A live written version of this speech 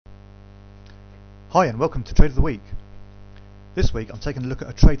Hi and welcome to Trade of the Week. This week I'm taking a look at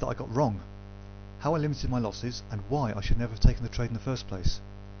a trade that I got wrong, how I limited my losses and why I should never have taken the trade in the first place.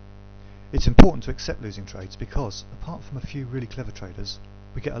 It's important to accept losing trades because, apart from a few really clever traders,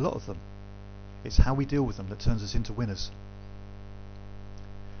 we get a lot of them. It's how we deal with them that turns us into winners.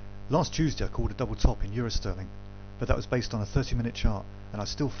 Last Tuesday I called a double top in EuroSterling, but that was based on a 30-minute chart and I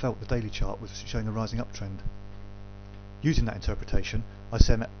still felt the daily chart was showing a rising uptrend. Using that interpretation, I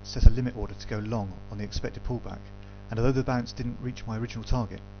set a limit order to go long on the expected pullback, and although the bounce didn't reach my original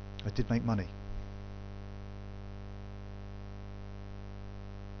target, I did make money.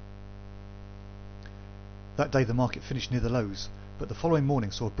 That day the market finished near the lows, but the following morning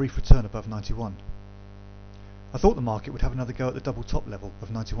saw a brief return above 91. I thought the market would have another go at the double top level of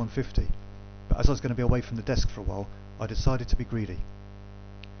 91.50, but as I was going to be away from the desk for a while, I decided to be greedy.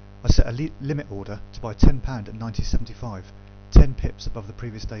 I set a limit order to buy £10 at 90.75, 10 pips above the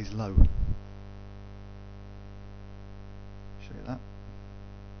previous day's low. Show you that.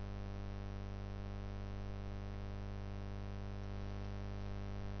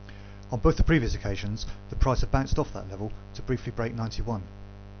 On both the previous occasions, the price had bounced off that level to briefly break 91.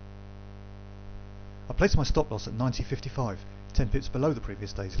 I placed my stop loss at 90.55, 10 pips below the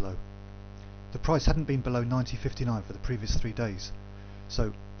previous day's low. The price hadn't been below 90.59 for the previous 3 days,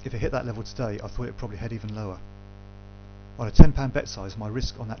 so if it hit that level today, I thought it would probably head even lower. On a £10 bet size, my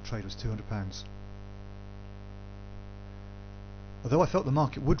risk on that trade was £200. Although I felt the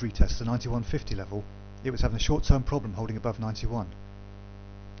market would retest the 91.50 level, it was having a short-term problem holding above 91.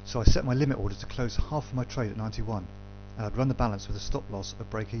 So I set my limit order to close half of my trade at 91, and I'd run the balance with a stop loss at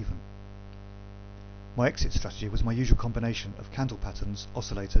break even. My exit strategy was my usual combination of candle patterns,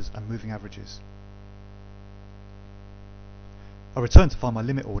 oscillators and moving averages. I returned to find my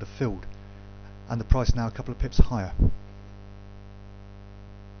limit order filled and the price now a couple of pips higher.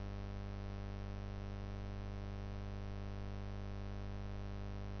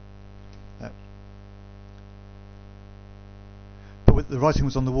 But the writing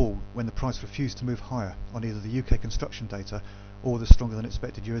was on the wall when the price refused to move higher on either the UK construction data or the stronger than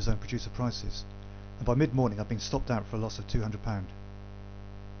expected Eurozone producer prices, and by mid-morning I'd been stopped out for a loss of £200.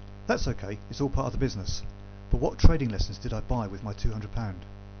 That's okay, it's all part of the business. But what trading lessons did I buy with my £200?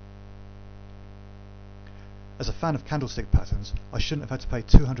 As a fan of candlestick patterns, I shouldn't have had to pay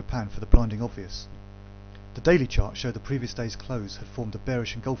 £200 for the blinding obvious. The daily chart showed the previous day's close had formed a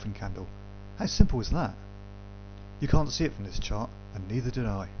bearish engulfing candle. How simple is that? You can't see it from this chart, and neither did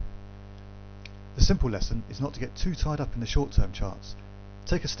I. The simple lesson is not to get too tied up in the short-term charts.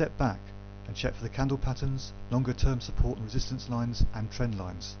 Take a step back and check for the candle patterns, longer-term support and resistance lines and trend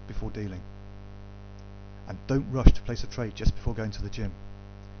lines before dealing. And don't rush to place a trade just before going to the gym.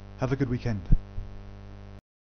 Have a good weekend.